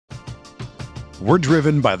We're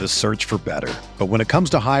driven by the search for better. But when it comes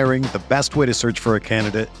to hiring, the best way to search for a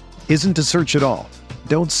candidate isn't to search at all.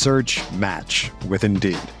 Don't search, match with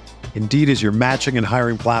Indeed. Indeed is your matching and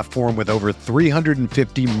hiring platform with over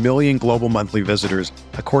 350 million global monthly visitors,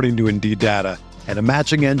 according to Indeed data, and a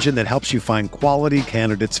matching engine that helps you find quality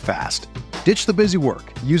candidates fast. Ditch the busy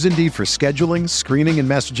work. Use Indeed for scheduling, screening, and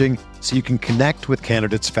messaging so you can connect with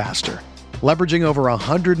candidates faster. Leveraging over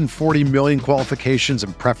 140 million qualifications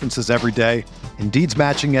and preferences every day, Indeed's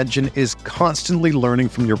matching engine is constantly learning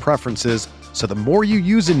from your preferences, so the more you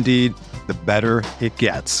use Indeed, the better it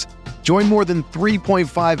gets. Join more than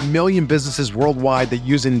 3.5 million businesses worldwide that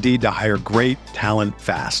use Indeed to hire great talent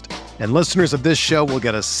fast. And listeners of this show will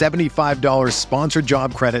get a $75 sponsored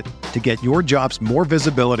job credit to get your jobs more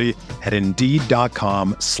visibility at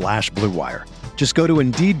Indeed.com/Blue Wire. Just go to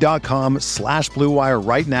Indeed.com/Blue Wire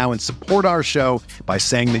right now and support our show by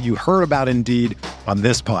saying that you heard about Indeed on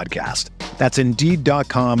this podcast. That's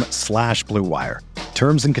Indeed.com/Blue Wire.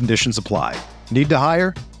 Terms and conditions apply. Need to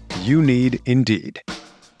hire? You need Indeed.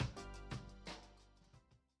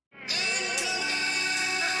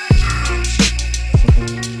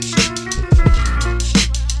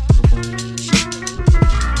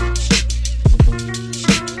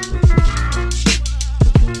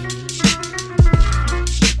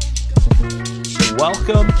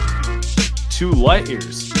 Welcome to Light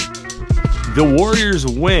Years. The Warriors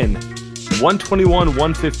win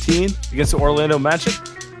 121-115 against the Orlando Magic.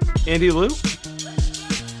 Andy Lou,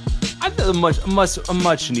 I think a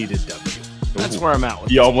much needed W. That's where I'm at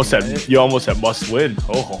with you almost had must win.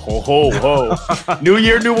 Ho ho ho ho ho. New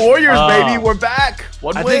year, new Warriors, baby. We're back.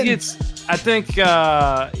 I think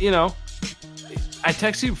I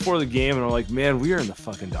texted you before the game and I'm like, man, we are in the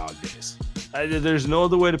fucking dog days. There's no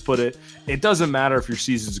other way to put it. It doesn't matter if your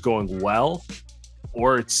season's going well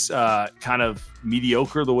or it's kind of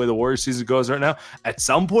mediocre the way the Warriors season goes right now. At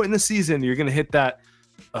some point in the season, you're going to hit that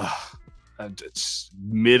it's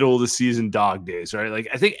middle of the season dog days, right? Like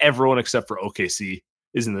I think everyone except for OKC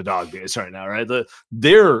is in the dog days right now, right?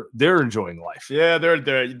 They're enjoying life. Yeah, they're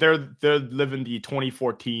living the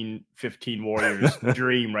 2014-15 Warriors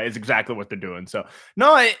dream, right? It's exactly what they're doing. So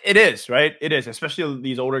no, it is, right? It is, especially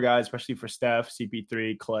these older guys, especially for Steph,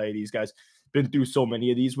 CP3, Clay. These guys been through so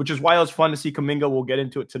many of these, which is why it was fun to see Kuminga. We'll get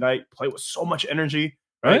into it tonight. Play with so much energy,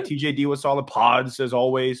 right? TJD was solid. Pods as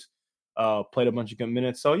always. Played a bunch of good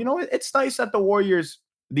minutes. So it's nice that the Warriors,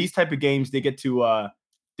 these type of games, they get to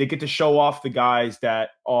show off the guys that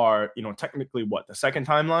are, technically the second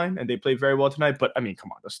timeline, and they played very well tonight. But I mean,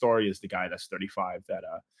 come on, the story is the guy that's 35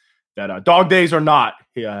 that dog days or not,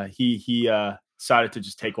 he decided to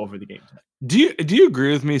just take over the game tonight. Do you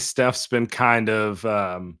agree with me? Steph's been kind of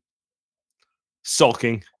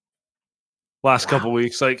sulking last couple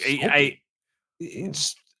weeks. Like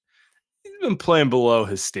he's been playing below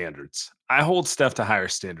his standards. I hold Steph to higher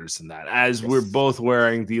standards than that. As we're both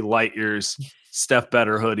wearing the Light Years Steph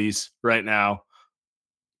Better hoodies right now,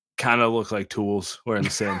 kind of look like tools wearing the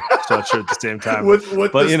same sweatshirt at the same time. with the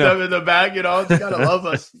Steph in the back, you gotta love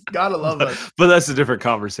us. Gotta love us. But that's a different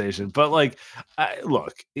conversation. But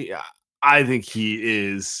I think he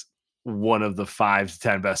is one of the 5 to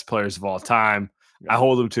 10 best players of all time. Yeah. I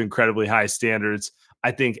hold him to incredibly high standards. I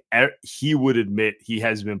think he would admit he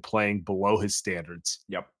has been playing below his standards.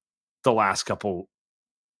 Yep. The last couple,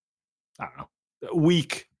 I don't know,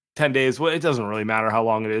 week, 10 days. Well, it doesn't really matter how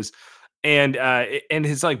long it is. And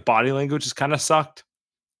his body language has kind of sucked.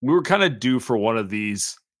 We were kind of due for one of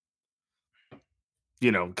these,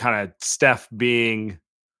 kind of Steph being,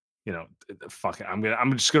 fuck it.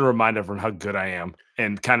 I'm just going to remind everyone how good I am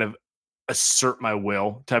and kind of assert my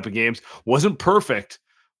will type of games. Wasn't perfect,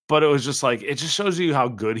 but it was just it just shows you how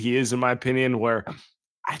good he is, in my opinion, where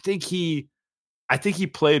I think he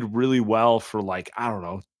played really well for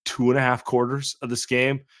 2.5 quarters of this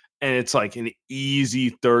game. And it's an easy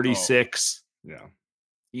 36. Oh, yeah.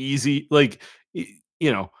 Easy.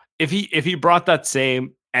 If he brought that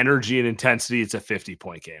same energy and intensity, it's a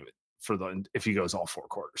 50-point game if he goes all 4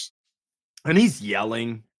 quarters. And he's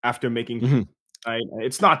yelling after making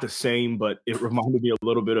it's not the same, but it reminded me a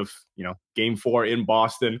little bit of, game 4 in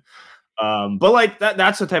Boston. But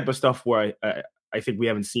that's the type of stuff where I think we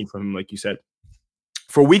haven't seen from him, like you said,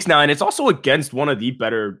 for weeks now. And it's also against one of the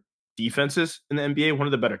better defenses in the NBA, one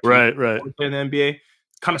of the better teams in the NBA.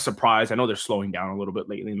 Kind of surprised. I know they're slowing down a little bit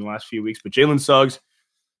lately in the last few weeks, but Jalen Suggs,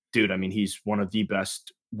 dude, I mean, he's one of the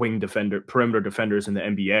best perimeter defenders in the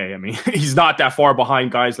NBA. I mean, he's not that far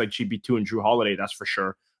behind guys like GB2 and Drew Holiday, that's for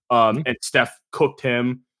sure. And Steph cooked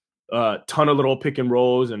him a ton of little pick and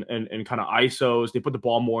rolls and kind of ISOs. They put the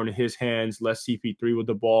ball more in his hands, less CP3 with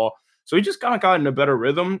the ball. So he just kind of got in a better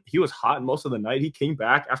rhythm. He was hot most of the night. He came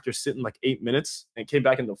back after sitting like 8 minutes and came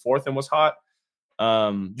back in the fourth and was hot.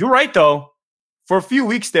 You're right, though. For a few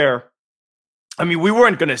weeks there, I mean, we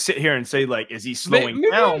weren't going to sit here and say, like, is he slowing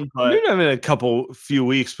down? But maybe not in a few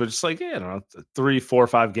weeks, but just like, yeah, I don't know, 3, 4,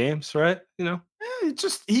 5 games, right? You know? It's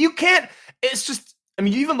just, you can't, it's just, I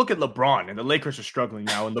mean, you even look at LeBron, and the Lakers are struggling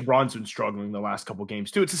now, and LeBron's been struggling the last couple games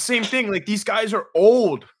too. It's the same thing. Like, these guys are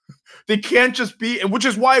old. They can't just be, and which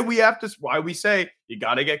is why we say you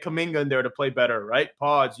got to get Kuminga in there to play better, right?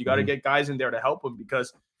 Pods, you got to get guys in there to help him,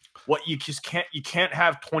 because what you can't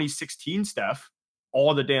have 2016 Steph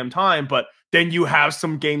all the damn time, but then you have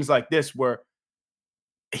some games like this where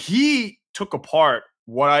he took apart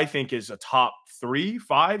what I think is a top 3,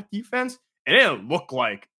 5 defense, and it didn't look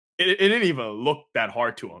like it didn't even look that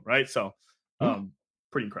hard to him, right? So,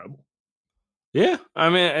 pretty incredible. Yeah, I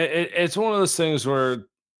mean, it's one of those things where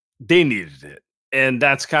they needed it, and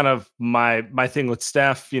that's kind of my thing with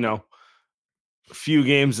Steph. You know, a few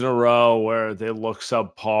games in a row where they look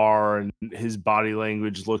subpar, and his body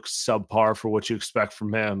language looks subpar for what you expect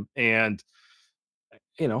from him, and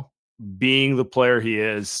you know, being the player he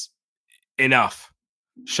is, enough.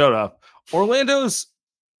 Shut up. Orlando's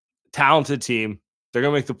talented team. They're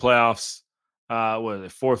gonna make the playoffs. What are they,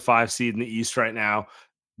 4 or 5 seed in the East right now?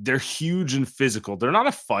 They're huge and physical. They're not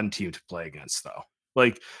a fun team to play against, though.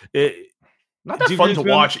 Like, not that fun to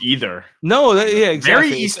watch either. No, yeah, exactly.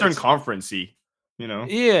 Very Eastern Conference-y, you know.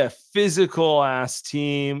 Yeah, physical ass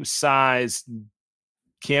team, size,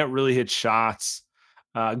 can't really hit shots,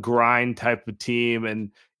 grind type of team.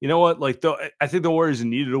 And you know what? Like, I think the Warriors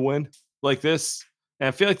needed a win like this. And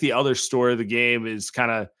I feel like the other story of the game is kind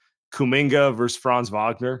of Kuminga versus Franz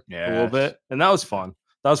Wagner a little bit. And that was fun.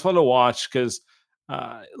 That was fun to watch because,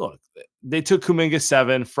 look, they took Kuminga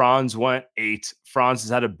 7. Franz went 8. Franz has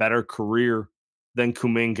had a better career than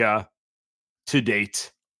Kuminga to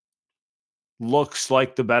date. Looks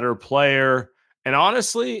like the better player. And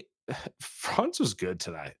honestly, Franz was good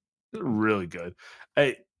tonight. Really good.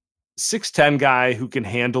 6'10" guy who can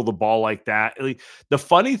handle the ball like that. The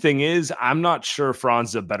funny thing is, I'm not sure Franz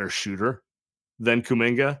is a better shooter than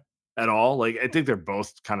Kuminga at all. Like, I think they're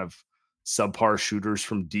both kind of subpar shooters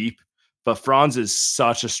from deep, but Franz is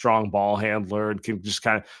such a strong ball handler and can just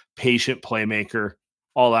kind of patient playmaker,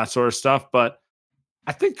 all that sort of stuff. But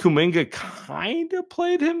I think Kuminga kind of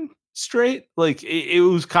played him straight. Like, it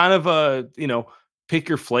was kind of a, pick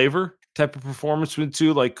your flavor type of performance with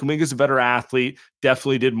two. Like, Kuminga's a better athlete,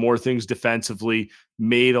 definitely did more things defensively,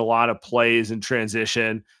 made a lot of plays in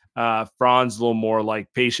transition. Franz a little more like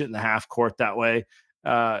patient in the half court that way.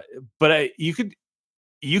 But you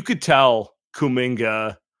could tell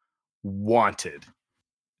Kuminga wanted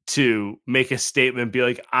to make a statement, be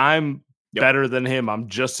like, I'm better than him. I'm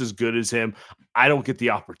just as good as him. I don't get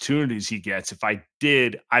the opportunities he gets. If I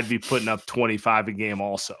did, I'd be putting up 25 a game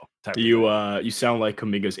also. You sound like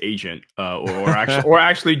Kuminga's agent, or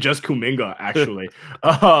actually just Kuminga. Actually,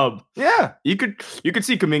 yeah, you could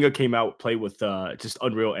see Kuminga came out, play with just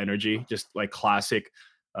unreal energy, just like classic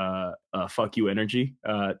fuck you energy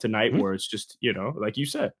tonight, where it's just, like you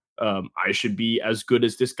said, I should be as good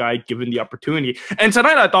as this guy given the opportunity. And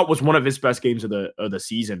tonight I thought was one of his best games of the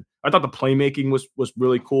season. I thought the playmaking was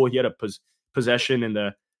really cool. He had a possession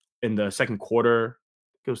in the second quarter.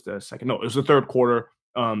 It was the second. No, it was the third quarter.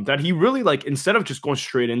 That he really, like, instead of just going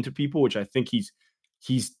straight into people, which I think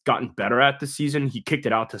he's gotten better at this season, he kicked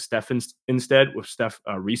it out to Steph instead, with Steph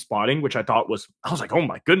respotting, which I was like, oh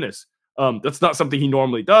my goodness. That's not something he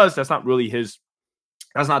normally does. That's not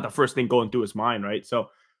the first thing going through his mind, right? So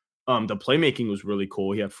the playmaking was really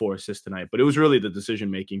cool. He had 4 assists tonight, but it was really the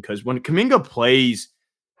decision making, because when Kuminga plays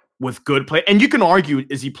with good play, and you can argue,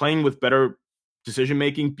 is he playing with better decision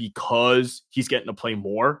making because he's getting to play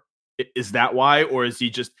more? Is that why? Or is he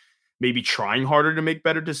just maybe trying harder to make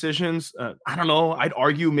better decisions? I don't know. I'd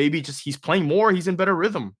argue maybe just he's playing more. He's in better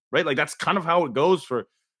rhythm, right? Like, that's kind of how it goes for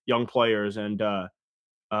young players. And you're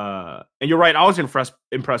right. I was impressed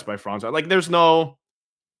by Franz. Like, I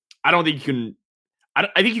don't think you can. I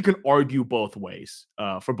think you can argue both ways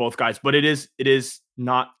for both guys, but it is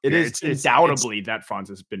undoubtedly that Franz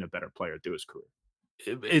has been a better player through his career.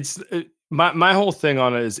 My whole thing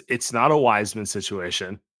on it is, it's not a Wiseman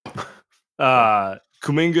situation.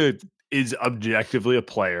 Kuminga is objectively a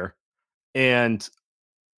player, and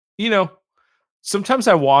sometimes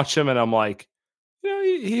I watch him and I'm like,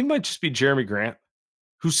 he might just be Jeremy Grant,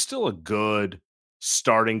 who's still a good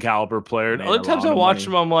starting caliber player. And other times I watch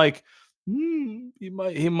him, I'm like, he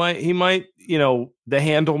might, the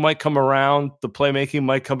handle might come around, the playmaking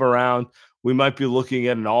might come around. We might be looking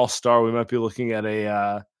at an all-star. We might be looking at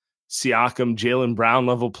a Siakam, Jaylen Brown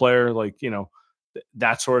level player, like,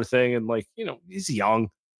 that sort of thing. And like, he's young,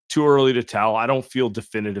 too early to tell. I don't feel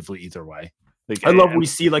definitively either way. Like, I love we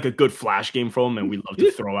see like a good flash game from him, and we love to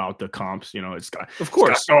throw out the comps. It's got, of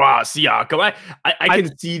course, throw out Siakam. I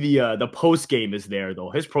can see the post game is there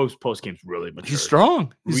though. His post game's really matured. He's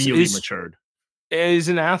strong, really matured. He's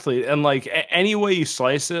an athlete, and like any way you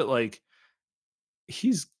slice it, like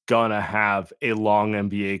he's gonna have a long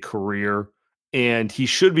NBA career, and he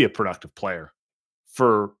should be a productive player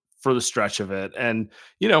for the stretch of it. And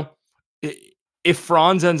if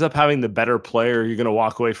Franz ends up having the better player, you're going to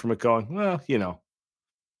walk away from it going, well,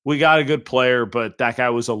 we got a good player, but that guy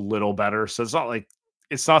was a little better. So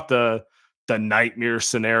it's not the nightmare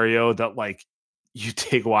scenario that like you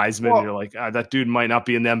take Wiseman and you're like, that dude might not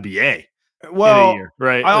be in the NBA in a year,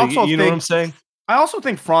 right? I also know what I'm saying? I also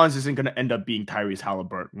think Franz isn't going to end up being Tyrese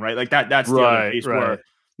Halliburton, right? Like that's the other case where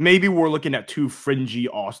maybe we're looking at two fringy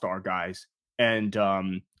all-star guys, and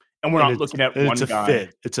we're not looking at one guy.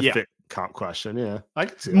 Fit. It's a fit comp question. Yeah, I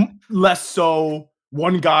can see that. Less so,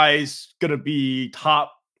 one guy's gonna be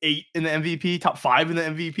top 8 in the MVP, top 5 in the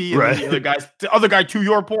MVP, and right. The other guy, to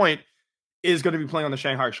your point, is going to be playing on the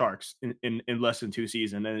Shanghai Sharks in less than 2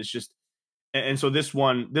 seasons, and it's just. And so this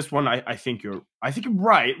one, I think you're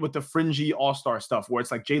right with the fringy all-star stuff, where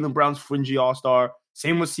it's like Jaylen Brown's fringy all-star.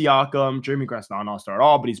 Same with Siakam. Jeremy Grant's not an all-star at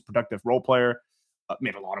all, but he's a productive role player.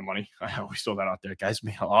 Made a lot of money. I always throw that out there, guys.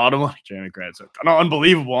 Made a lot of money. Jeremy Grant's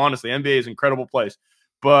unbelievable. Honestly, NBA is an incredible place.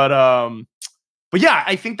 But yeah,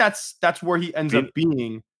 I think that's where he ends up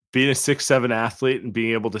being. Being a 6'7" athlete and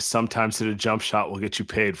being able to sometimes hit a jump shot will get you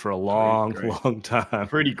paid for a long time.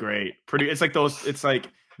 Pretty great. It's like those. It's like.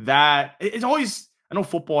 That it's always, I know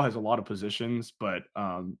football has a lot of positions, but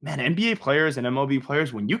man, NBA players and MLB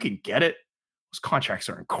players, when you can get it, those contracts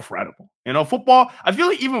are incredible. Football, I feel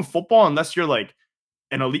like even football, unless you're like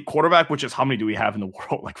an elite quarterback, which is how many do we have in the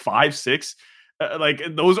world? Like 5, 6, like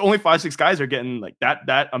those only 5, 6 guys are getting like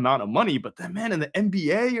that amount of money. But then, man, in the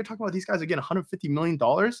NBA, you're talking about these guys are getting $150 million.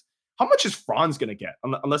 How much is Franz going to get?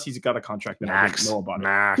 Unless he's got a contract that I don't know about.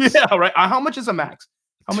 Max. Yeah, right. How much is a max?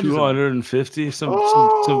 250, some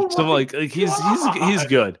like he's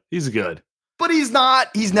good. He's good. But he's not.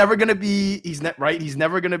 He's never gonna be. He's not right. He's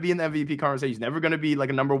never gonna be in the MVP conversation. He's never gonna be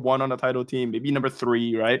like a number 1 on a title team. Maybe number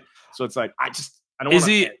 3, right? So it's like I don't.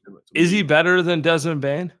 Is he better than Desmond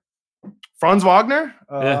Bane? Franz Wagner?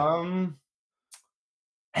 Yeah. Man,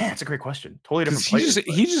 that's a great question. Totally different players.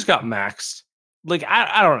 He just got maxed. Like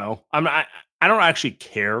I don't know. I don't actually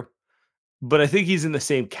care, but I think he's in the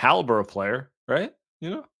same caliber of player, right?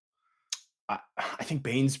 I think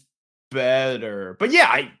Bane's better, but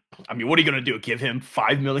yeah, I mean, what are you gonna do? Give him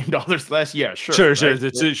 $5 million less? Yeah, sure. Right?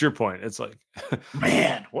 That's your point. It's like,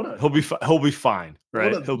 man, he'll be fine,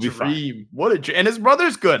 right? He'll be fine. And his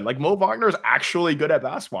brother's good. Like Mo Wagner is actually good at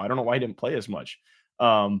basketball. I don't know why he didn't play as much.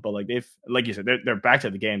 But like like you said, they're back to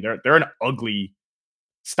the game. They're an ugly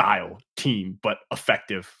style team, but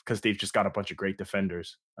effective because they've just got a bunch of great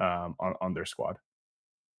defenders on their squad.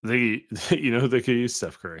 They could use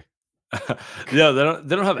Steph Curry. No,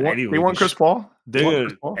 they don't have anyone. They want Chris Paul. They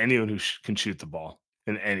want anyone who can shoot the ball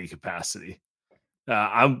in any capacity.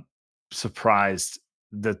 I'm surprised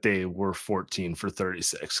that they were 14 for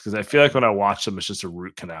 36 because I feel like when I watch them, it's just a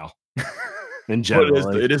root canal. In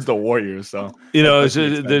general, it is the Warriors, so they're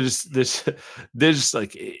just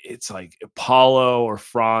like it's like Apollo or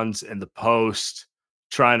Franz in the post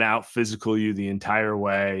trying to out physical you the entire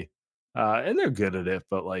way. And they're good at it,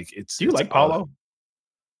 but like it's. Do you like Paulo?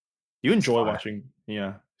 You enjoy watching?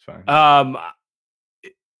 Yeah, it's fine.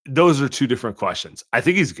 Those are 2 different questions. I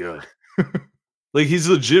think he's good. Like he's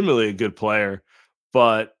legitimately a good player,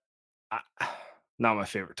 but not my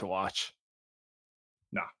favorite to watch.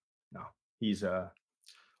 No, he's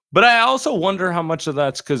But I also wonder how much of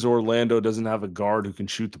that's because Orlando doesn't have a guard who can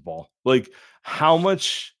shoot the ball. Like how would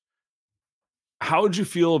you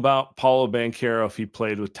feel about Paulo Banchero if he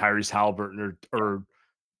played with Tyrese Halliburton or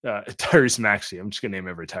Tyrese Maxey? I'm just gonna name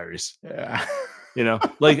every Tyrese. Yeah,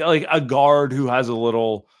 like a guard who has a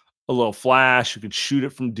little flash, who can shoot it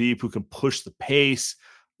from deep, who can push the pace.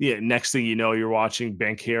 Yeah. Next thing you know, you're watching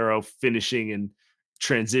Banchero finishing in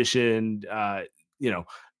transition.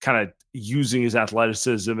 Kind of using his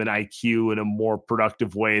athleticism and IQ in a more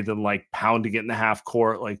productive way than like pounding it in the half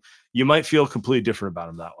court. Like you might feel completely different about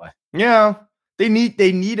him that way. Yeah. They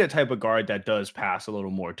need a type of guard that does pass a little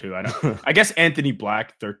more too. I know. I guess Anthony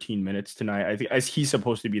Black, 13 minutes tonight. I think he's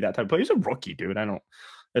supposed to be that type of player. He's a rookie, dude.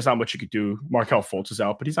 There's not much you could do. Markelle Fultz is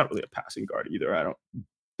out, but he's not really a passing guard either.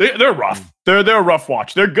 They're rough. They're a rough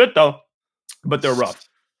watch. They're good though, but they're rough.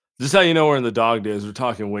 This is how you know we're in the dog days. We're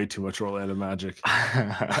talking way too much Orlando Magic.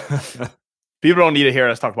 People don't need to hear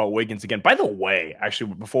us talk about Wiggins again. By the way,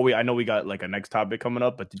 actually, I know we got like a next topic coming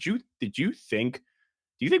up, but do you think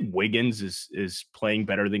Wiggins is playing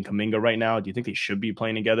better than Kuminga right now? Do you think they should be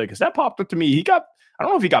playing together? Because that popped up to me. I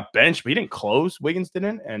don't know if he got benched, but he didn't close. Wiggins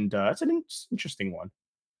didn't, and that's an interesting one.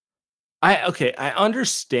 I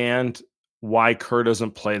understand why Kerr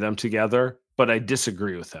doesn't play them together, but I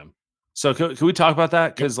disagree with him. So can we talk about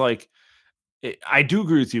that? Because I do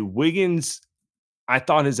agree with you. Wiggins, I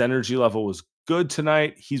thought his energy level was good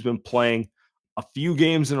tonight. He's been playing a few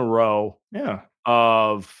games in a row. Yeah.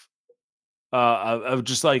 Of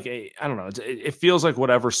just like I don't know. It feels like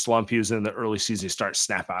whatever slump he was in the early season, he starts to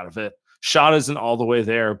snap out of it. Shot isn't all the way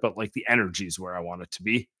there, but like the energy is where I want it to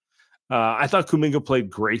be. I thought Kuminga played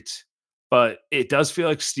great, but it does feel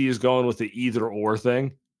like Steve is going with the either or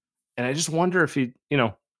thing, and I just wonder if he,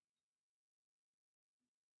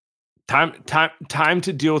 time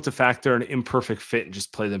to deal with the fact they're an imperfect fit and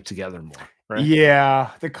just play them together more. Right? Yeah,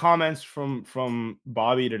 the comments from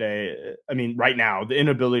Bobby today. I mean, right now, the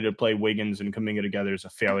inability to play Wiggins and Kuminga together is a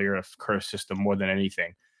failure of Kerr's system more than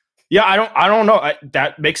anything. Yeah, I don't know.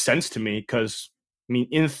 That makes sense to me because I mean,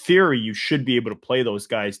 in theory, you should be able to play those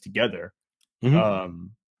guys together. Mm-hmm.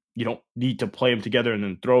 You don't need to play them together and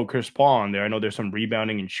then throw Chris Paul on there. I know there's some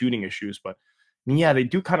rebounding and shooting issues, but I mean, yeah, they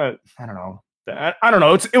do kind of. I don't know. I don't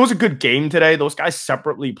know. It was a good game today. Those guys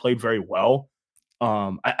separately played very well.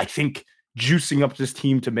 I think juicing up this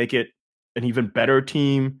team to make it an even better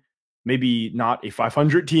team, maybe not a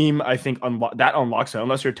 500 team. I think that unlocks it.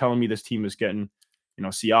 Unless you're telling me this team is getting,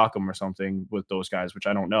 Siakam or something with those guys, which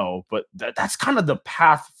I don't know. But that's kind of the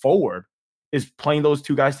path forward is playing those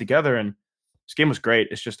two guys together. And this game was great.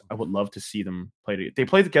 It's just I would love to see them play together. They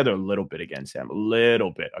played together a little bit again, Sam. A little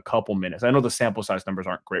bit, a couple minutes. I know the sample size numbers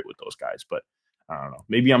aren't great with those guys, but I don't know.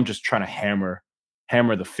 Maybe I'm just trying to hammer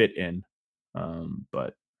the fit in.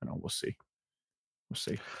 But we'll see. We'll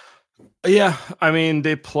see. Yeah, I mean,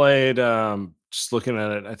 they played, just looking at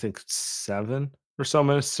it, I think 7 or so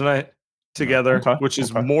minutes tonight together, which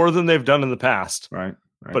is more than they've done in the past. Right.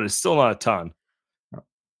 But it's still not a ton. No.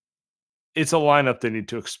 It's a lineup they need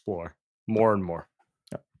to explore more and more.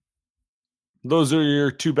 Yeah. Those are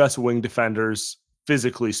your two best wing defenders,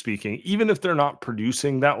 physically speaking. Even if they're not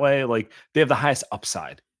producing that way, like they have the highest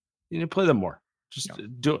upside. You need to play them more. Just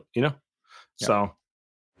do it, Yeah. So.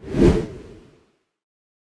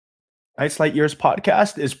 Nice Light Years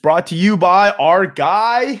podcast is brought to you by our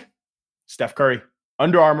guy, Steph Curry.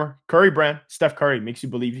 Under Armour, Curry brand, Steph Curry makes you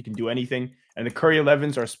believe you can do anything. And the Curry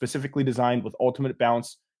 11s are specifically designed with ultimate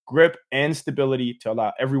bounce, grip, and stability to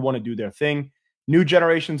allow everyone to do their thing. New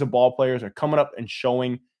generations of ball players are coming up and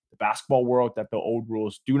showing the basketball world that the old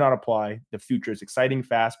rules do not apply. The future is exciting,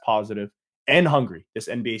 fast, positive, and hungry. This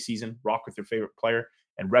NBA season, rock with your favorite player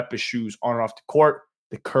and rep his shoes on and off the court.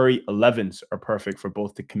 The Curry 11s are perfect for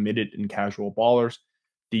both the committed and casual ballers.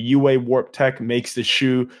 The UA Warp Tech makes the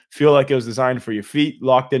shoe feel like it was designed for your feet,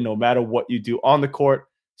 locked in no matter what you do on the court.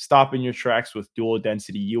 Stop in your tracks with dual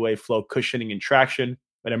density UA flow cushioning and traction.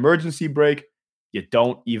 An emergency brake, you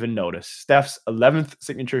don't even notice. Steph's 11th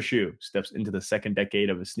signature shoe steps into the second decade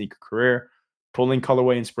of his sneaker career, pulling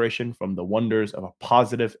colorway inspiration from the wonders of a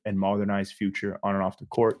positive and modernized future on and off the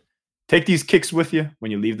court. Take these kicks with you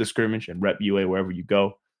when you leave the scrimmage and rep UA wherever you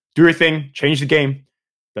go. Do your thing. Change the game.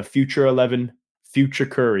 The Future 11 Future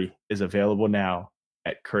Curry is available now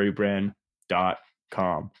at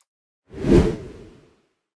currybrand.com.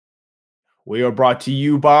 We are brought to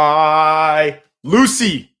you by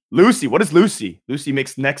Lucy. Lucy, what is Lucy? Lucy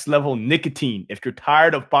makes next level nicotine. If you're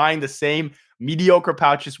tired of buying the same mediocre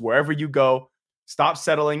pouches wherever you go, stop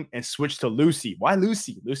settling and switch to Lucy. Why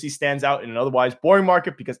Lucy? Lucy stands out in an otherwise boring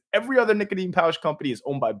market because every other nicotine pouch company is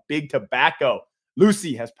owned by big tobacco.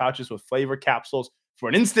 Lucy has pouches with flavor capsules for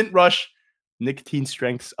an instant rush, nicotine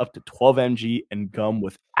strengths up to 12 mg, and gum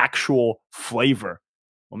with actual flavor.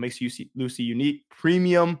 What makes Lucy unique?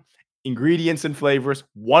 Premium ingredients and flavors,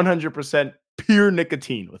 100% pure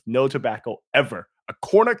nicotine with no tobacco ever. A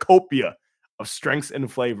cornucopia of strengths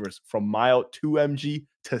and flavors from mild 2 mg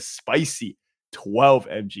to spicy 12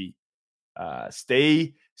 mg.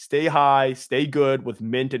 Stay high, stay good with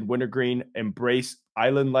mint and wintergreen. Embrace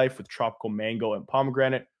island life with tropical mango and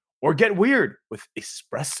pomegranate. Or get weird with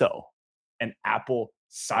espresso and apple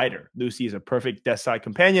cider. Lucy is a perfect desk side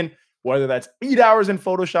companion, whether that's 8 hours in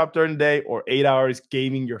Photoshop during the day or 8 hours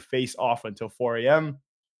gaming your face off until 4 a.m.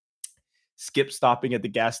 Skip stopping at the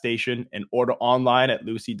gas station and order online at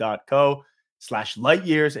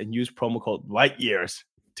lucy.co/lightyears and use promo code lightyears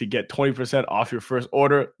to get 20% off your first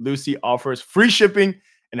order. Lucy offers free shipping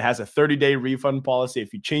and it has a 30-day refund policy.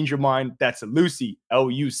 If you change your mind, that's Lucy,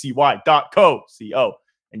 LUCY.co,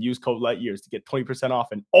 and use code LIGHTYEARS to get 20%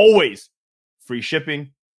 off and always free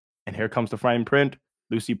shipping. And here comes the fine print.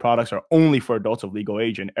 Lucy products are only for adults of legal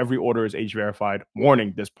age, and every order is age verified.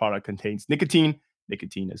 Warning, this product contains nicotine.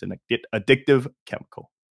 Nicotine is an addictive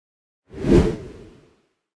chemical.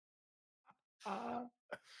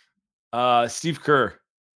 Steve Kerr,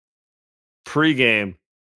 pregame,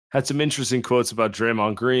 had some interesting quotes about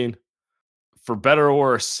Draymond Green. For better or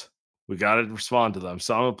worse, we got to respond to them.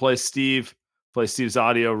 So I'm going to play Steve's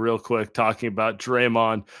audio real quick, talking about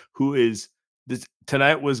Draymond, who is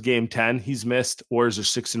tonight was game 10. He's missed. Warriors are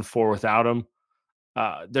 6-4 without him.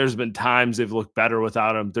 There's been times they've looked better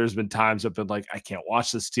without him. There's been times I've been like, I can't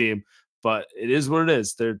watch this team, but it is what it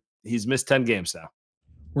is. He's missed 10 games now.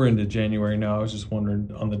 We're into January now. I was just wondering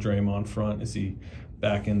on the Draymond front, is he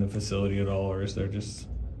back in the facility at all, or is there just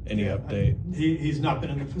any update? He's not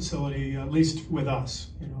been in the facility, at least with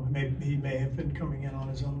us. He may have been coming in on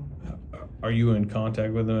his own. Are you in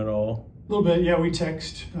contact with him at all? A little bit, yeah. We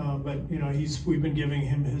text, but we've been giving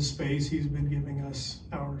him his space. He's been giving us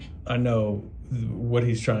ours. I know what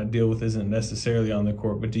he's trying to deal with isn't necessarily on the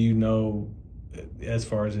court, but do you know, as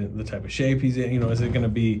far as the type of shape he's in, is it going to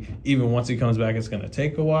be, even once he comes back, it's going to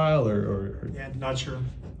take a while, or? Yeah, not sure.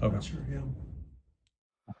 Okay. Not sure, yeah.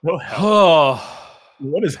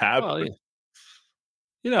 What is happening?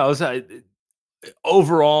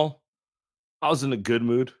 Overall, I was in a good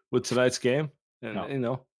mood with tonight's game. And,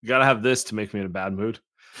 you got to have this to make me in a bad mood.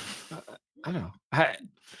 I don't know.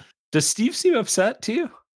 Does Steve seem upset to you?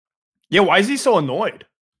 Yeah, why is he so annoyed?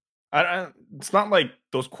 It's not like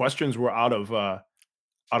those questions were out of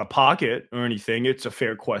pocket or anything. It's a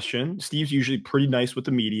fair question. Steve's usually pretty nice with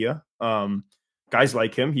the media. Guys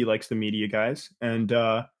like him. He likes the media guys. And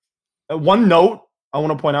one note I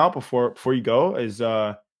want to point out before you go is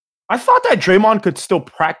I thought that Draymond could still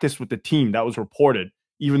practice with the team. That was reported,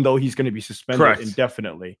 even though he's going to be suspended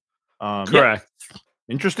indefinitely. Correct. Yeah.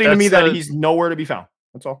 Interesting to me that he's nowhere to be found.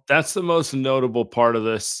 That's all. That's the most notable part of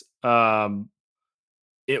this.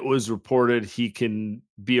 It was reported he can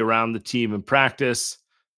be around the team in practice.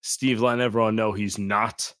 Steve letting everyone know he's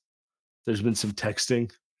not. There's been some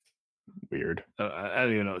texting. Weird. I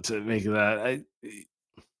don't even know what to make of that.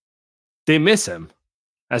 They miss him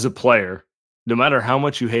as a player, no matter how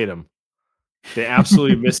much you hate him. They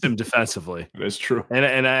absolutely miss him defensively. That's true.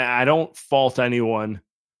 And I don't fault anyone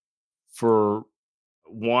for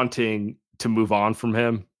wanting to move on from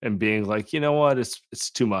him and being like, you know what, it's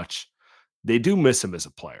too much. They do miss him as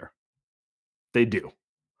a player. They do.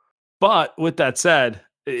 But with that said,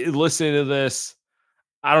 listening to this,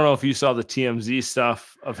 I don't know if you saw the TMZ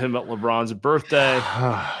stuff of him at LeBron's birthday.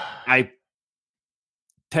 I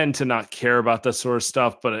tend to not care about that sort of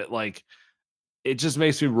stuff, but it just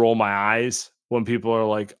makes me roll my eyes when people are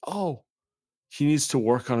like, oh, he needs to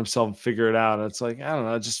work on himself and figure it out. And it's like, I don't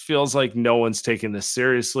know. It just feels like no one's taking this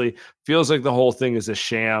seriously. Feels like the whole thing is a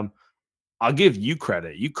sham. I'll give you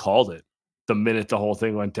credit. You called it the minute the whole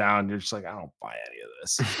thing went down. You're just like, I don't buy any of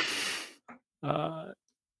this.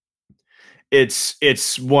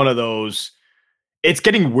 It's one of those. It's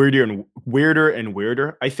getting weirder and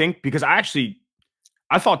weirder, I think, because I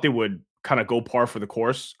thought they would kind of go par for the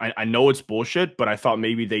course. I know it's bullshit, but I thought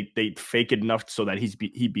maybe they'd fake it enough so that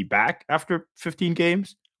he'd be back after 15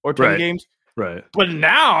 games or 10 games. Right. But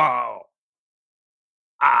now,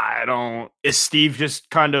 is Steve just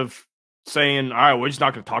kind of saying, all right, we're just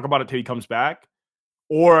not going to talk about it till he comes back?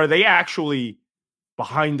 Or are they actually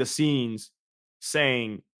behind the scenes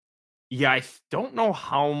saying, yeah, I don't know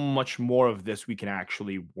how much more of this we can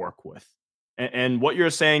actually work with? And what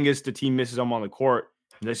you're saying is the team misses him on the court.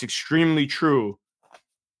 That's extremely true.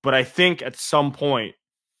 But I think at some point,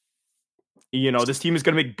 this team is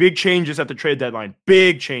going to make big changes at the trade deadline.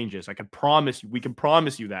 Big changes. I can promise you. We can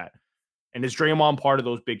promise you that. And is Draymond part of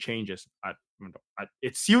those big changes?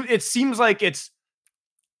 It seems like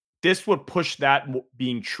this would push that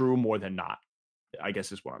being true more than not, I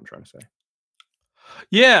guess is what I'm trying to say.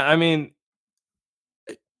 Yeah, I mean,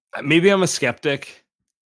 maybe I'm a skeptic.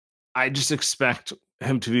 I just expect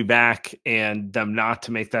him to be back and them not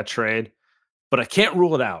to make that trade, but I can't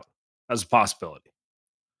rule it out as a possibility.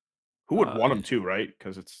 Who would want him to, right?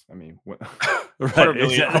 Because it's, what, right, how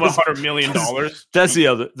about $100 million? That's the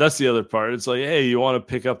other part. It's like, hey, you want to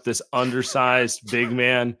pick up this undersized big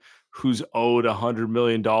man who's owed $100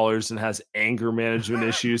 million and has anger management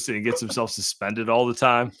issues and he gets himself suspended all the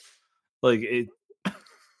time.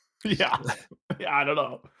 Yeah, I don't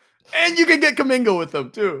know. And you can get Kuminga with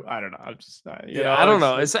them too. I don't know. I'm just, I don't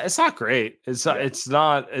know. It's not great. It's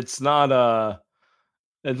not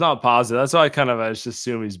It's not positive. That's why I just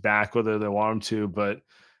assume he's back, whether they want him to. But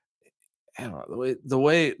I don't know,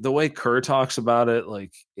 the way Kerr talks about it,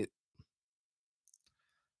 like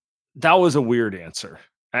that was a weird answer.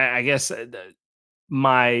 I guess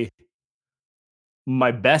my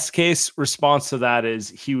best case response to that is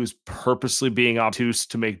he was purposely being obtuse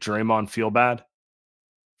to make Draymond feel bad.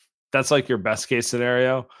 That's like your best case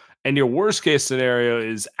scenario. And your worst case scenario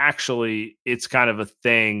is actually it's kind of a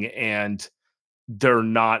thing and they're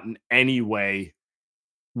not in any way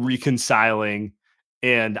reconciling.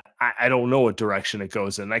 And I don't know what direction it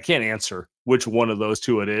goes in. I can't answer which one of those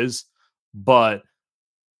two it is, but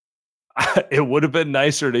it would have been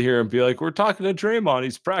nicer to hear him be like, we're talking to Draymond,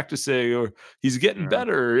 he's practicing or he's getting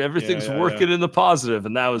better. Everything's working in the positive.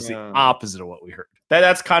 And that was the opposite of what we heard.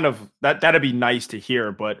 That's kind of that'd be nice to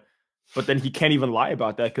hear, but then he can't even lie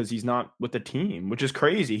about that because he's not with the team, which is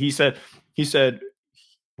crazy. He said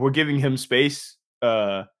we're giving him space.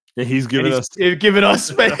 Yeah, he's giving us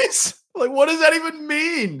space. Like, what does that even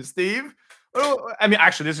mean, Steve? I mean,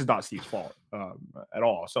 actually, this is not Steve's fault at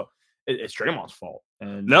all. So it's Draymond's fault.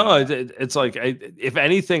 And no, it's like if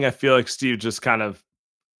anything, I feel like Steve just kind of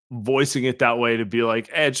voicing it that way to be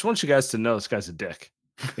like, hey, I just want you guys to know this guy's a dick.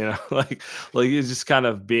 You know, like he's just kind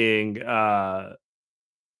of being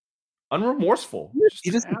unremorseful.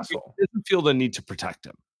 He doesn't feel the need to protect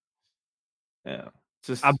him. Yeah.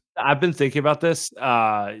 I've been thinking about this.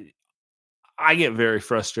 I get very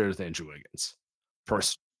frustrated with Andrew Wiggins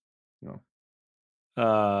personally.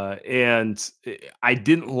 And I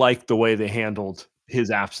didn't like the way they handled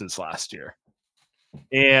his absence last year.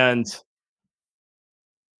 And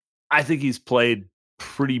I think he's played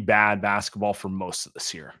pretty bad basketball for most of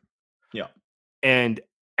this year. Yeah. And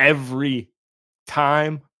every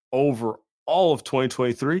time over all of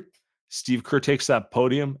 2023, Steve Kerr takes that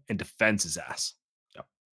podium and defends his ass. Yeah.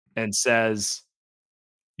 And says,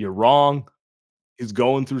 you're wrong. He's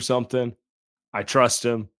going through something. I trust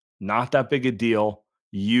him. Not that big a deal.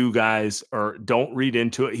 You guys don't read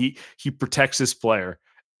into it. He protects his player.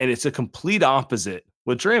 And it's a complete opposite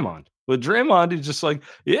with Draymond. With Draymond, he's just like,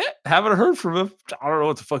 yeah, haven't heard from him. I don't know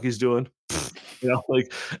what the fuck he's doing. You know,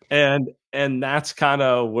 like, and that's kind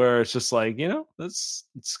of where it's just like, you know, it's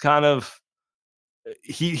kind of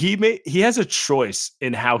he has a choice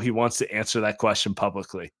in how he wants to answer that question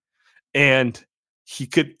publicly. And he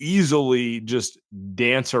could easily just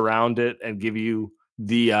dance around it and give you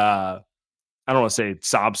the I don't want to say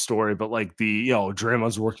sob story, but like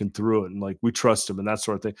Draymond's working through it and like we trust him and that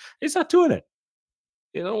sort of thing. He's not doing it.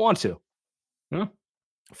 He don't want to. Yeah.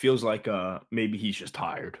 Feels like maybe he's just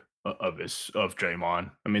tired of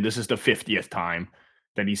Draymond. I mean, this is the 50th time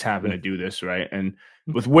that he's having to do this, right? And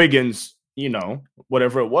with Wiggins, you know,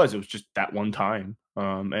 whatever it was just that one time.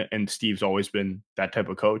 And Steve's always been that type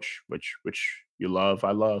of coach, which you love,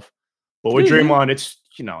 I love. But with Draymond, it's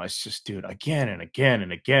just, dude, again and again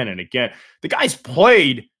and again and again. The guy's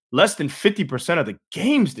played less than 50% of the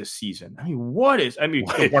games this season. I mean, way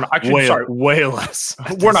less.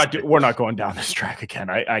 We're not going down this track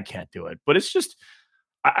again. I can't do it. But it's just,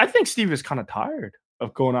 I think Steve is kind of tired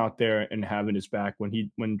of going out there and having his back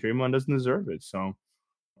when Draymond doesn't deserve it. So,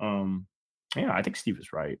 yeah, I think Steve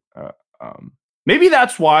is right. Maybe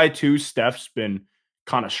that's why too Steph's been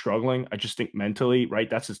kind of struggling. I just think mentally, right?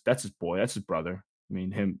 That's his boy. That's his brother. I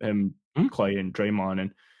mean, him, Clay and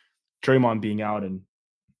Draymond being out and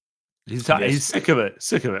he's sick of it.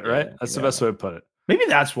 Sick of it, right? That's the best way to put it. Maybe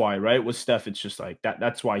that's why, right? With Steph, it's just like that.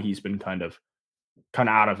 That's why he's been kind of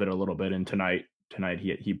out of it a little bit. And tonight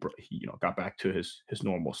he got back to his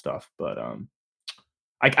normal stuff. But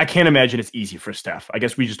I can't imagine it's easy for Steph. I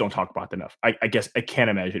guess we just don't talk about it enough. I guess I can't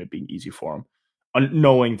imagine it being easy for him,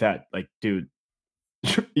 knowing that, like, dude,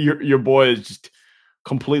 your boy is just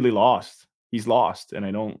completely lost. He's lost, and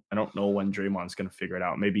I don't know when Draymond's going to figure it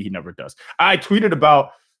out. Maybe he never does. I tweeted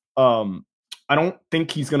about I don't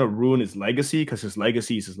think he's going to ruin his legacy because his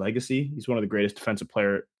legacy is his legacy. He's one of the greatest defensive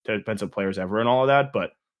players ever and all of that.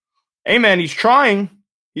 But hey, man, he's trying.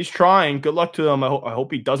 He's trying. Good luck to him. I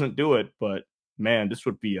hope he doesn't do it. But man, this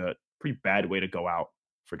would be a pretty bad way to go out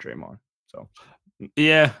for Draymond. So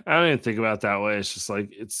yeah, I don't even think about it that way. It's just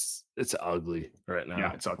like it's ugly right now.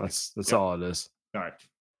 Yeah, it's ugly. That's all it is. All right.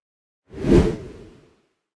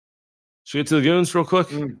 Should we get to the goons real quick?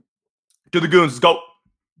 To the goons. Let's go. Let's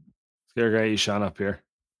get our guy Eshaun up here.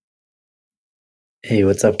 Hey,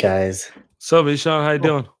 what's up, guys? What's up, Eshaun? How you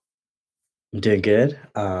doing? I'm doing good.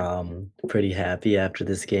 Pretty happy after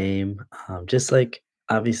this game. Just like,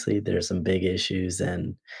 obviously there's some big issues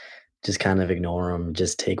and just kind of ignore them.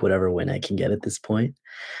 Just take whatever win I can get at this point.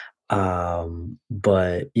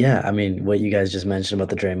 But yeah, I mean, what you guys just mentioned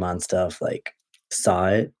about the Draymond stuff, like, saw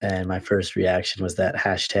it, and my first reaction was that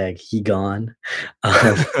hashtag he gone.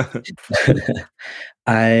 Um,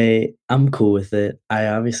 I'm cool with it. I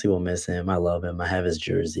obviously will miss him. I love him. I have his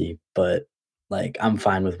jersey, but like I'm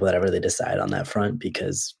fine with whatever they decide on that front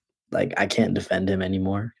because like I can't defend him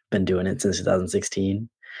anymore. Been doing it since 2016.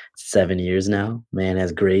 7 years now. Man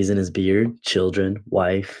has grays in his beard, children,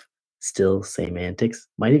 wife, still same antics.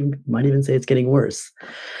 Might even say it's getting worse.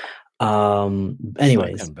 It's not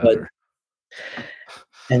Anyways, getting but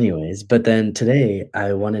better. but then today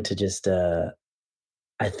I wanted to just I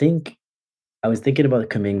think I was thinking about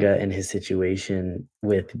Kaminga and his situation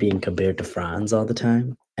with being compared to Franz all the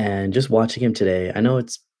time. And just watching him today, I know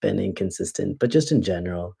it's been inconsistent, but just in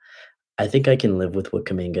general, I think I can live with what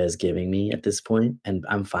Kaminga is giving me at this point, and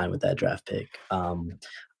I'm fine with that draft pick.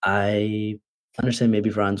 I understand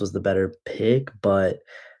maybe Franz was the better pick, but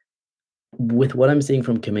with what I'm seeing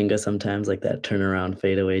from Kaminga sometimes, like that turnaround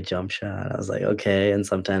fadeaway jump shot, I was like, okay. And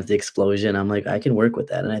sometimes the explosion, I'm like, I can work with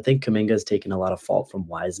that. And I think Kaminga's taken a lot of fault from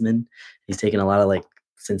Wiseman. He's taken a lot of like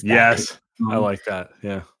since that pick Yes, went I wrong, like that.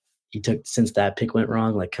 Yeah. he took since that pick went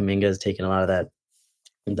wrong, like Kaminga's taken a lot of that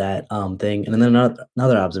thing. And then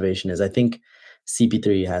another observation is I think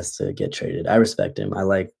CP3 has to get traded. I respect him. I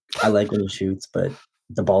like when he shoots, but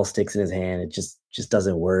the ball sticks in his hand. It just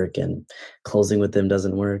doesn't work, and closing with him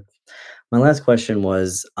doesn't work. My last question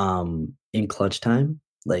was in clutch time,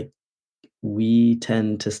 like we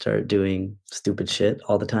tend to start doing stupid shit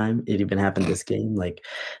all the time. It even happened this game. Like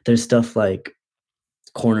there's stuff like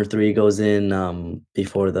corner three goes in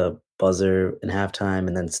before the buzzer in halftime,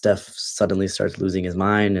 and then Steph suddenly starts losing his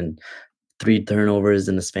mind and three turnovers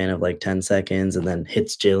in the span of like 10 seconds and then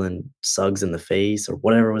hits Jalen Suggs in the face or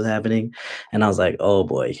whatever was happening. And I was like, oh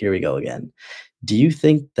boy, here we go again. Do you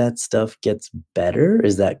think that stuff gets better?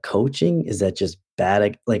 Is that coaching? Is that just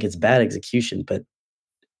bad? Like it's bad execution, but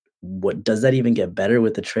what does that even get better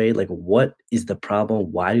with the trade? Like, what is the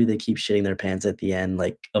problem? Why do they keep shitting their pants at the end,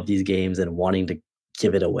 like of these games and wanting to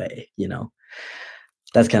give it away?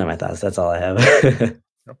 That's kind of my thoughts. That's all I have.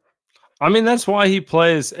 I mean, that's why he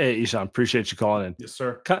plays. Hey, Ishan, appreciate you calling in. Yes,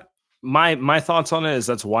 sir. My thoughts on it is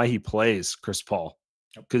that's why he plays Chris Paul,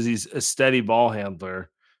 because he's a steady ball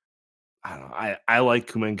handler. I don't know. I like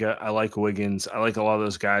Kuminga. I like Wiggins. I like a lot of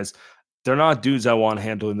those guys. They're not dudes I want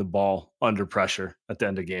handling the ball under pressure at the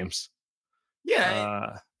end of games.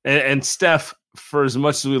 Yeah. And Steph, for as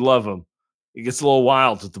much as we love him, he gets a little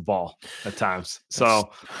wild with the ball at times.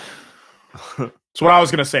 So That's what I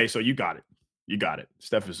was gonna say. So you got it. You got it.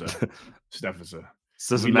 Steph is a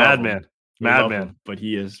a madman. Madman. But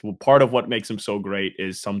he is part of what makes him so great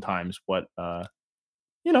is sometimes what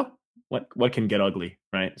what can get ugly,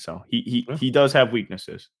 right? So he does have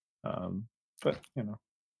weaknesses. But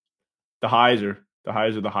the highs are the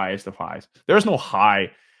highest of highs. There's no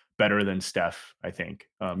high better than Steph, I think.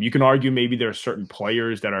 You can argue maybe there are certain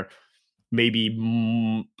players that are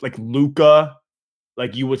maybe like Luka,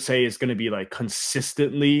 like you would say is going to be like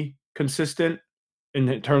consistently consistent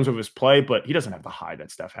in terms of his play, but he doesn't have the high that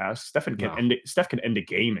Steph has. Steph can end a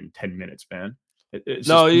game in 10 minutes, man.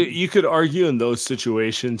 You could argue in those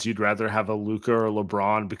situations you'd rather have a Luka or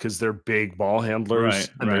LeBron because they're big ball handlers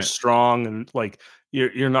and they're strong, and like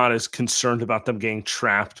you're not as concerned about them getting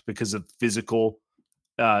trapped because of physical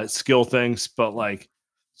skill things. But like,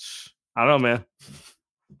 I don't know, man.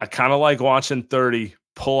 I kind of like watching 30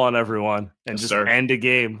 pull on everyone and just end a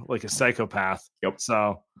game like a psychopath. Yep.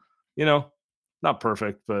 So, not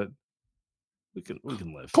perfect, but we can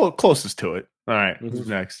live. Closest to it. All right. Who's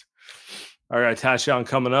next? All right, Tashion,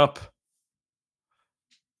 coming up,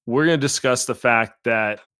 we're going to discuss the fact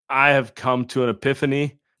that I have come to an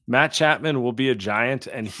epiphany. Matt Chapman will be a Giant,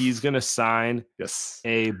 and he's going to sign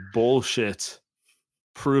a bullshit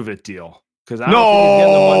prove-it deal because I don't think he's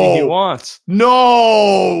getting the money he wants.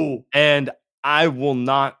 No! And I will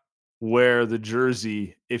not wear the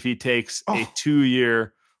jersey if he takes a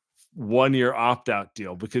 2-year, 1-year opt-out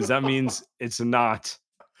deal because that means it's not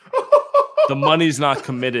 – the money's not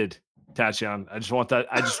committed. Tachion, I just want that.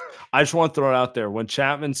 I just want to throw it out there. When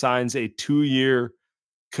Chapman signs a 2-year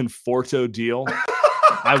Conforto deal,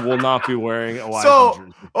 I will not be wearing a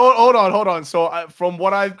Wiseman jersey. Hold on. So from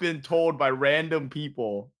what I've been told by random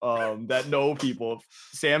people that know people,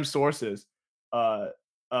 Sam's sources,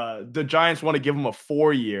 the Giants want to give him a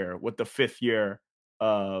 4-year with the 5th year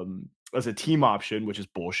as a team option, which is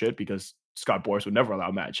bullshit because Scott Boras would never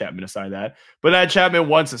allow Matt Chapman to sign that. But Matt Chapman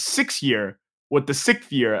wants a 6-year with the 6th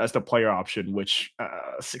year as the player option, which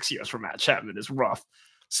 6 years for Matt Chapman is rough.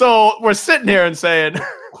 So we're sitting here and saying,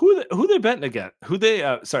 who they betting against? Who they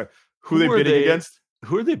bidding against?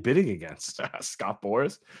 Who are they bidding against? Scott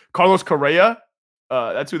Boras, Carlos Correa,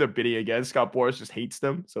 That's who they're bidding against. Scott Boras just hates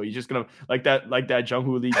them, so he's just gonna like that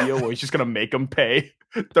Jung-Hoo Lee deal where he's just gonna make him pay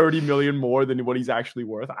 $30 million more than what he's actually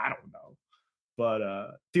worth. I don't know,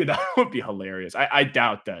 but dude, that would be hilarious. I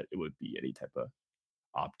doubt that it would be any type of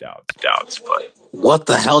opt-outs. But what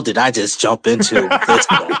the hell did I just jump into?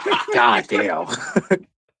 God damn.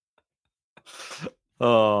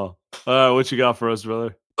 Oh, what you got for us,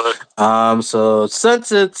 brother? So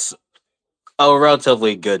since it's a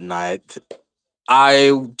relatively good night,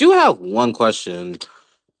 I do have one question.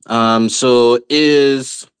 So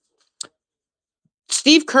is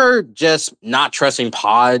Steve Kerr just not trusting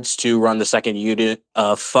pods to run the second unit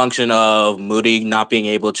a function of Moody not being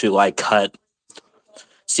able to like cut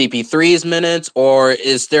CP3's minutes, or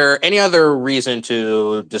is there any other reason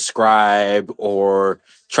to describe or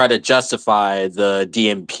try to justify the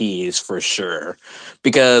DMPs for sure?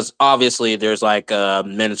 Because obviously there's like a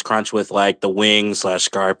minutes crunch with like the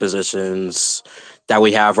wing/guard positions that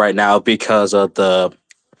we have right now because of the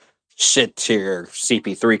shit tier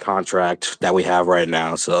CP3 contract that we have right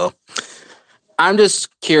now. So I'm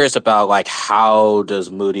just curious about like how does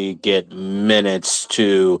Moody get minutes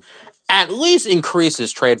to at least increase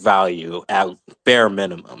his trade value at bare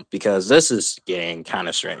minimum, because this is getting kind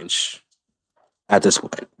of strange at this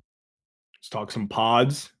point. let's talk some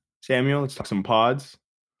pods, Samuel. Let's talk some pods.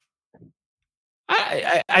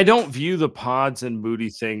 I don't view the pods and Moody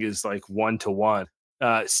thing as like 1-to-1.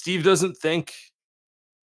 Steve doesn't think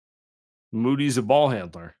Moody's a ball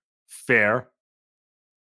handler. Fair.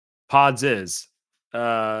 Pods is.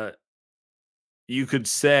 You could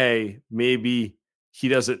say maybe he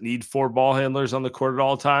doesn't need 4 ball handlers on the court at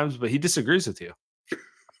all times, but he disagrees with you.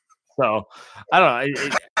 So I don't know.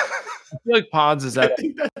 I feel like Pods is at. I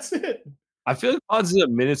think that's it. I feel like Pods is a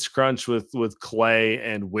minutes crunch with Clay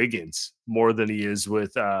and Wiggins more than he is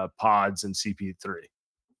with Pods and CP3.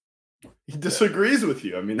 He disagrees with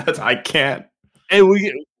you. I mean, I can't.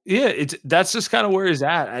 And that's just kind of where he's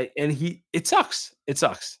at. It sucks. It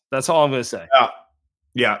sucks. That's all I'm gonna say.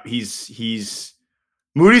 Yeah, he's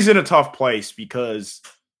Moody's in a tough place because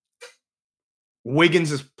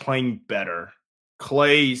Wiggins is playing better.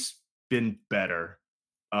 Clay's been better.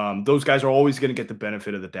 Those guys are always going to get the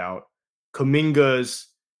benefit of the doubt. Kuminga's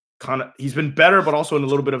he's been better, but also in a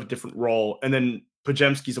little bit of a different role. And then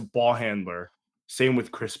Podziemski's a ball handler. Same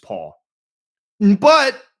with Chris Paul.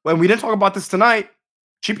 But when we didn't talk about this tonight,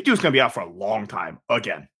 GP2 is going to be out for a long time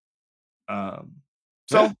again. There's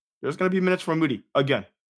going to be minutes for Moody again.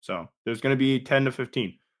 So there's going to be 10 to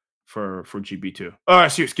 15 for GB2.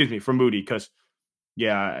 Excuse me, for Moody. Because,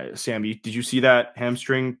 Sam, did you see that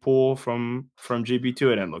hamstring pull from GB2?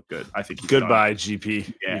 It didn't look good. I think goodbye,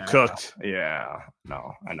 GP. Yeah, you cooked. Yeah,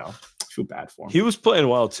 no, I know. I feel bad for him. He was playing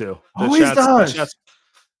well too. Always does.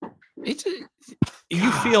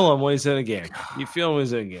 You feel him when he's in a game.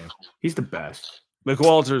 He's the best.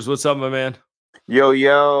 McWalters, what's up, my man?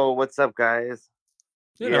 Yo, what's up, guys?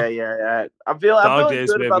 Yeah. I'm feeling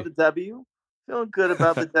good about the W. Feeling good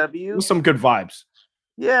about the W. Some good vibes.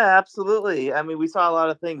 Yeah, absolutely. I mean, we saw a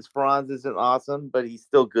lot of things. Franz isn't awesome, but he's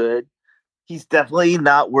still good. He's definitely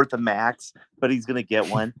not worth a max, but he's going to get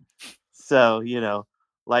one. So,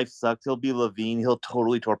 life sucks. He'll be Levine. He'll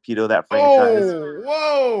totally torpedo that franchise.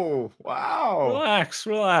 Whoa. Wow. Relax.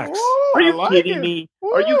 Woo, Are you kidding me?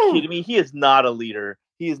 Woo. Are you kidding me? He is not a leader.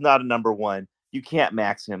 He is not a number one. You can't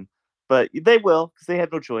max him. But they will, because they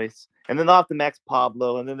have no choice. And then they'll have to max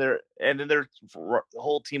Pablo, and then the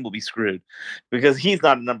whole team will be screwed because he's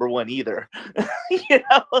not a number one either.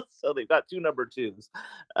 So they've got 2 number 2s.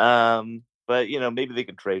 But maybe they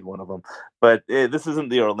could trade one of them. But this isn't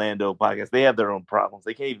the Orlando podcast. They have their own problems.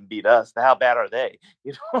 They can't even beat us. How bad are they?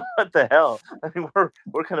 What the hell? I mean,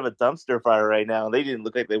 we're kind of a dumpster fire right now. They didn't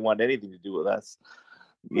look like they wanted anything to do with us.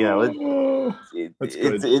 It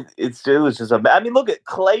was just I mean, look at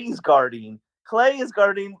Clay's guarding. Clay is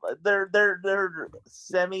guarding their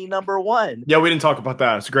semi number 1. Yeah, we didn't talk about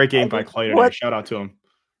that. It's a great game by Clay today. Shout out to him.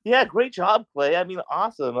 Yeah, great job, Clay. I mean,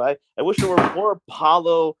 awesome. I wish there were more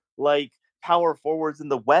Apollo like power forwards in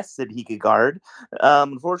the West that he could guard.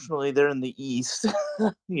 Unfortunately, they're in the East,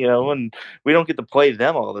 and we don't get to play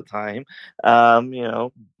them all the time.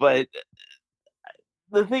 But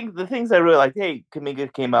the things I really liked, hey,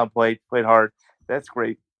 Kuminga came out, played hard. That's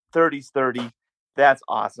great. 30's 30. That's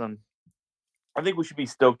awesome. I think we should be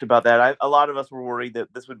stoked about that. A lot of us were worried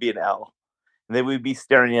that this would be an L. And they would be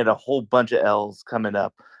staring at a whole bunch of L's coming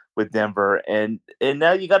up with Denver. And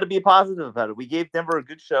now you got to be positive about it. We gave Denver a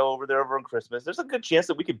good show over on Christmas. There's a good chance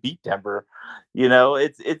that we could beat Denver.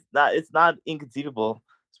 It's not inconceivable,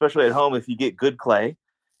 especially at home if you get good Clay.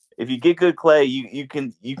 If you get good Clay, you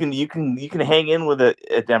can hang in with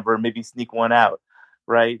a Denver and maybe sneak one out.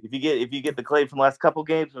 right? If you get the Clay from the last couple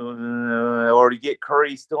games, or you get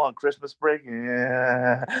Curry still on Christmas break,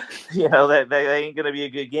 that ain't gonna be a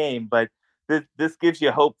good game. But this gives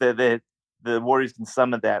you hope that the Warriors can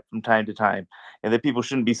summon that from time to time, and that people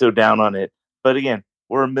shouldn't be so down on it. But again,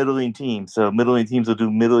 we're a middling team, so middling teams will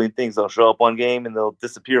do middling things. They'll show up one game and they'll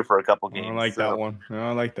disappear for a couple games. I like that one.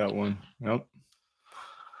 I like that one. Yep.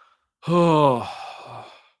 Oh,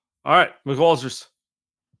 all right, McWalters.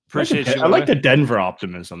 Appreciate you. I like the Denver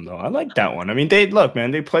optimism, though. I like that one. I mean, they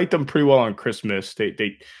played them pretty well on Christmas.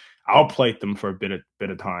 They outplayed them for a bit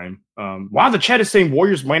of time. Wow, the chat is saying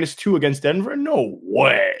Warriors -2 against Denver. No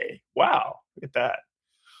way! Wow, look at that.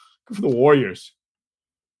 Good for the Warriors.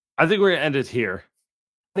 I think we're gonna end it here.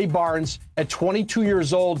 Barnes at 22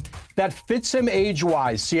 years old, that fits him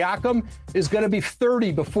age-wise. Siakam is going to be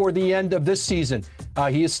 30 before the end of this season.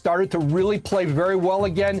 He has started to really play very well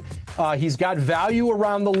again. He's got value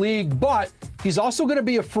around the league, but he's also going to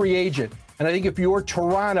be a free agent. And I think if you're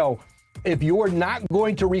Toronto, if you're not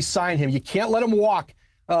going to re-sign him, you can't let him walk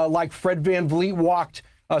like Fred VanVleet walked,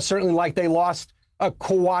 certainly like they lost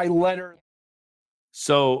Kawhi Leonard.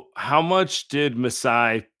 So how much did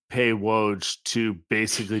Masai pay Woj to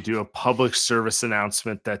basically do a public service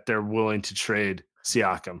announcement that they're willing to trade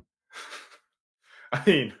Siakam? I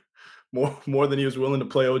mean, more than he was willing to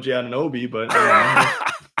play OG Anunoby, but I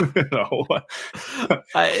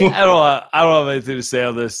don't have anything to say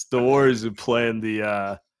on this. The Warriors are playing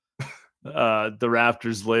the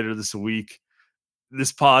Raptors later this week.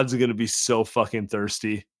 This pod's going to be so fucking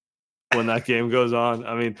thirsty when that game goes on.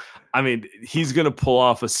 I mean, he's gonna pull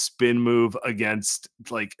off a spin move against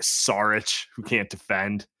like Saric, who can't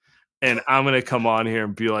defend, and I'm gonna come on here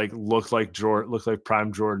and be like, look like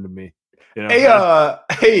prime Jordan to me. You know?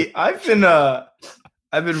 Hey, I've been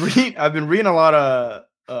reading a lot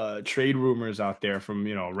of trade rumors out there from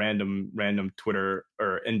random Twitter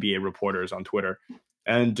or NBA reporters on Twitter,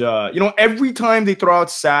 and every time they throw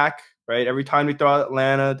out Sac, right? Every time they throw out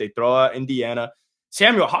Atlanta, they throw out Indiana.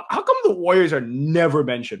 Samuel, how come the Warriors are never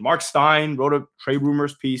mentioned? Mark Stein wrote a trade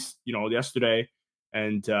rumors piece, yesterday,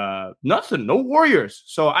 and nothing, no Warriors.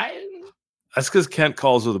 So that's because Kent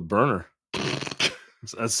calls with a burner.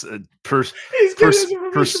 That's He's getting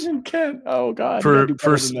information from Kent. Oh God,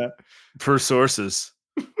 per sources,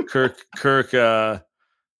 Kirk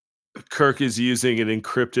is using an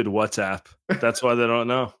encrypted WhatsApp. That's why they don't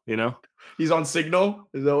know. He's on Signal.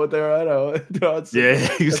 Is that what they're at? Yeah,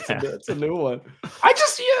 exactly. That's a new one.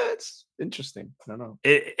 It's interesting. I don't know.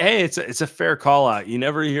 It's a fair call out. You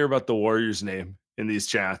never hear about the Warriors' name in these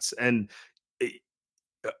chats, and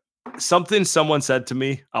someone said to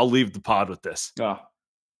me, I'll leave the pod with this.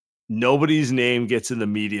 Nobody's name gets in the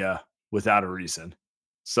media without a reason.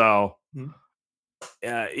 So,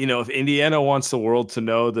 if Indiana wants the world to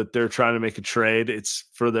know that they're trying to make a trade, it's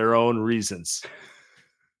for their own reasons.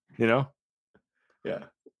 Yeah.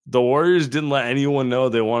 The Warriors didn't let anyone know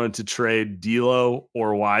they wanted to trade D'Lo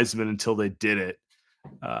or Wiseman until they did it.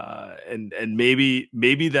 And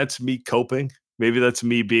maybe that's me coping. Maybe that's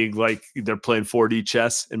me being like they're playing 4D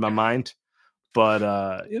chess in my mind. But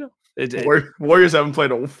Warriors haven't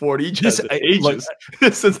played a 4D chess in ages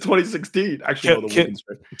since 2016. Actually,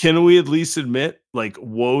 can we at least admit, like,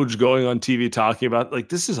 Woj going on TV talking about like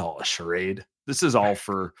this is all a charade. This is all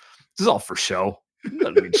for show. It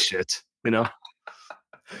doesn't mean shit, The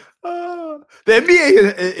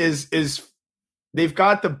NBA is they've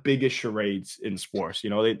got the biggest charades in sports.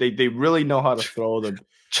 They really know how to throw them.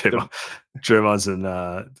 Draymond's in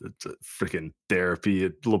freaking therapy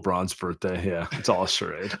at LeBron's birthday. Yeah, it's all a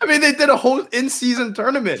charade. I mean, they did a whole in-season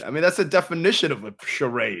tournament. I mean, that's the definition of a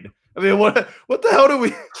charade. I mean, what the hell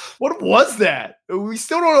what was that? We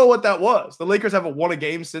still don't know what that was. The Lakers haven't won a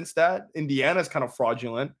game since that. Indiana's kind of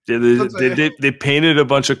fraudulent. Yeah, they painted a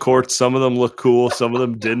bunch of courts. Some of them look cool. Some of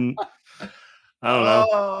them didn't.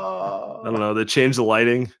 I don't know. They changed the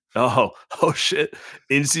lighting. Oh shit.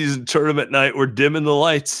 In-season tournament night, we're dimming the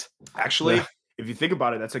lights. Actually, if you think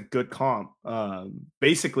about it, that's a good comp.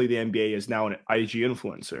 Basically, the NBA is now an IG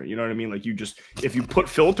influencer. You know what I mean? Like if you put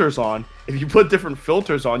different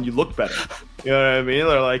filters on, you look better. You know what I mean?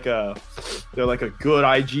 They're like a good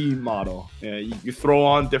IG model. Yeah, you throw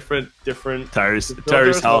on different.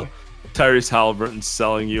 Tyrese Halliburton's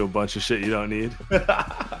selling you a bunch of shit you don't need.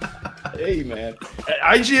 Hey man,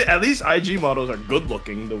 at least IG models are good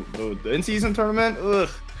looking. The in-season tournament, ugh.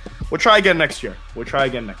 We'll try again next year.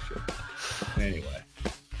 Anyway.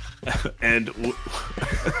 And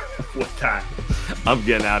with that, I'm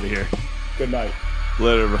getting out of here. Good night.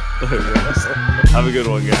 Later, bro. Have a good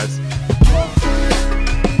one, guys.